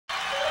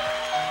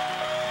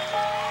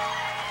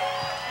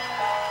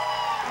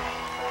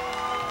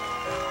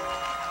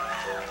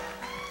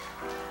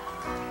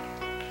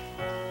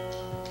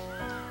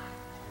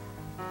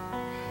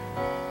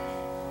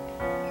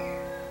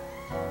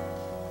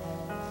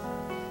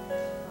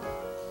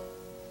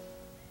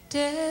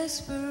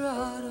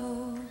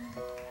Desperado,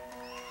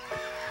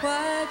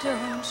 why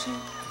don't you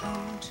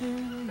come to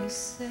your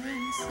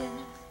senses?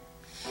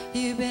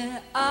 You've been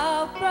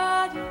out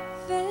riding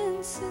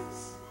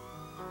fences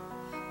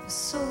for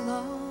so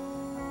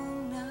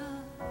long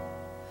now.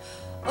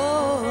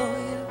 Oh,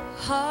 you're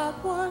a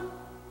hard one,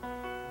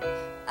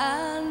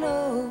 I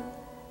know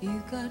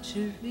you got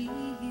your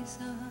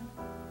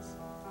reasons.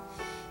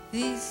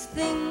 These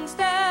things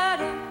that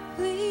are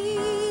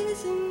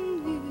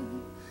pleasing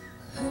you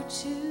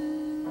hurt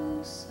you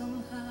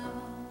somehow.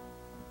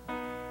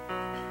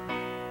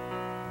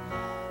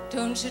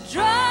 Don't you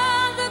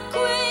drive the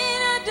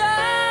queen of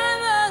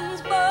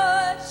diamonds,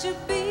 but she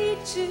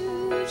beat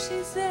you,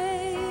 she's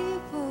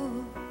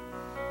able.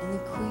 And the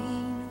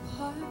queen of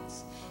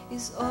hearts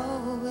is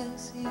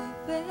always your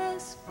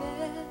best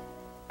bet.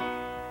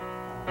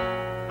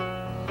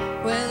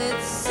 Well,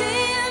 it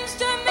seems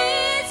to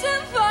me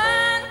some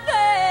fine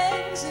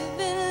things have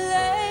been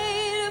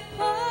laid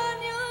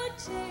upon your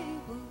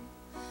table,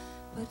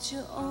 but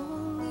you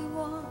only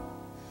want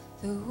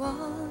the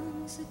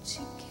ones that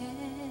you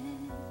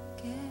can't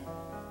get.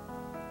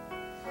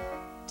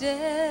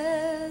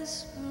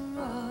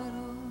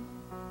 Desperado,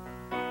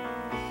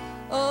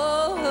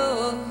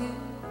 oh, you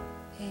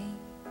ain't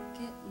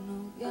getting no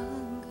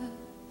younger.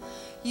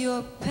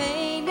 Your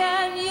pain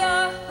and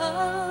your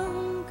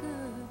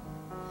hunger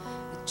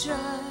are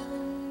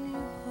driving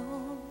you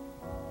home.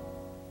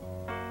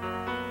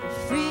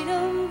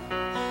 Freedom,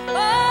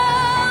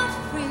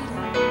 oh,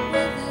 freedom,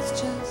 well, that's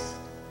just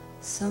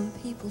some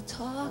people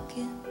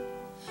talking.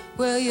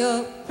 Well,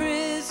 you're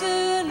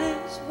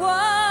prisoners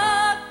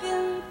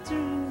walking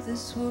through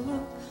this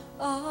world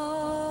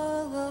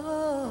all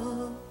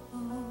alone.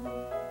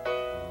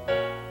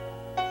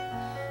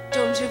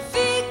 Don't your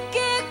feet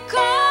get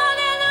cold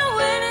in the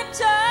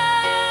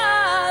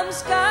wintertime?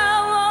 Sky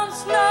won't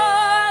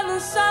snow and the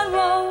sun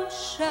won't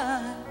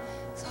shine.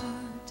 It's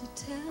hard to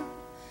tell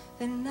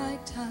the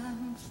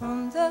nighttime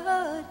from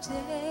the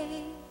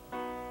day.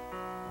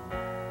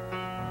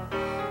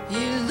 You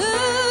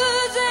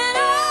losing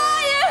all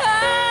your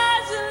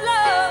highs and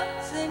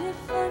lows, and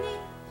it's funny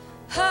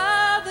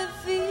how the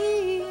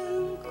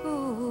feeling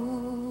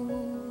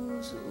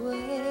goes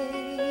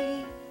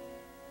away.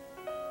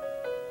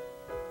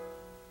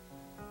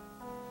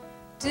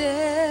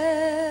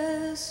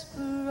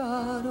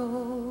 Desperado,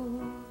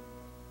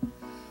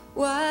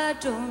 why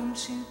don't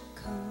you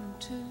come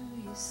to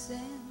your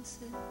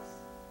senses?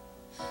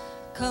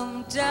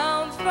 Come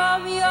down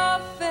from your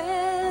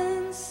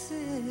fences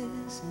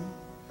and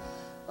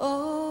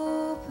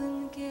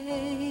open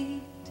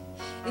gate.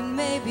 It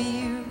may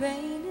be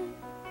raining,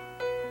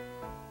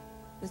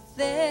 but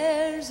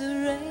there's a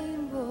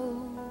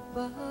rainbow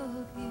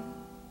above you.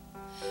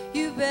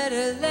 You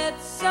better let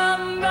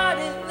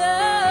somebody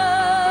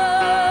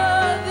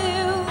love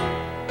you.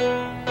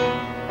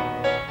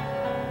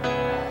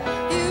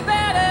 You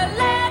better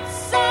let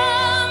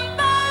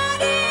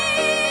somebody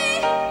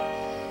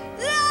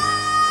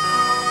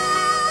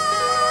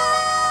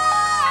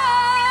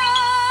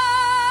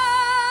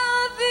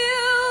love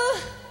you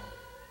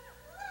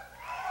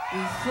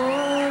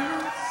before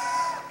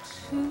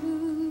it's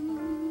too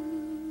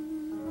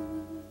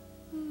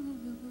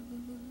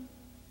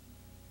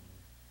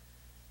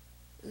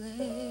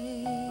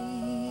late.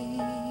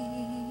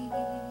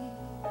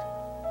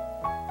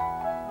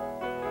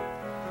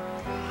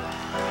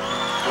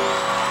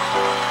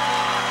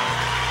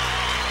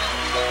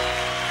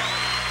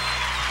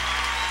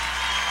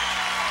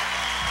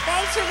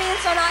 Thanks for being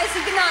so nice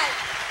and good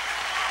night.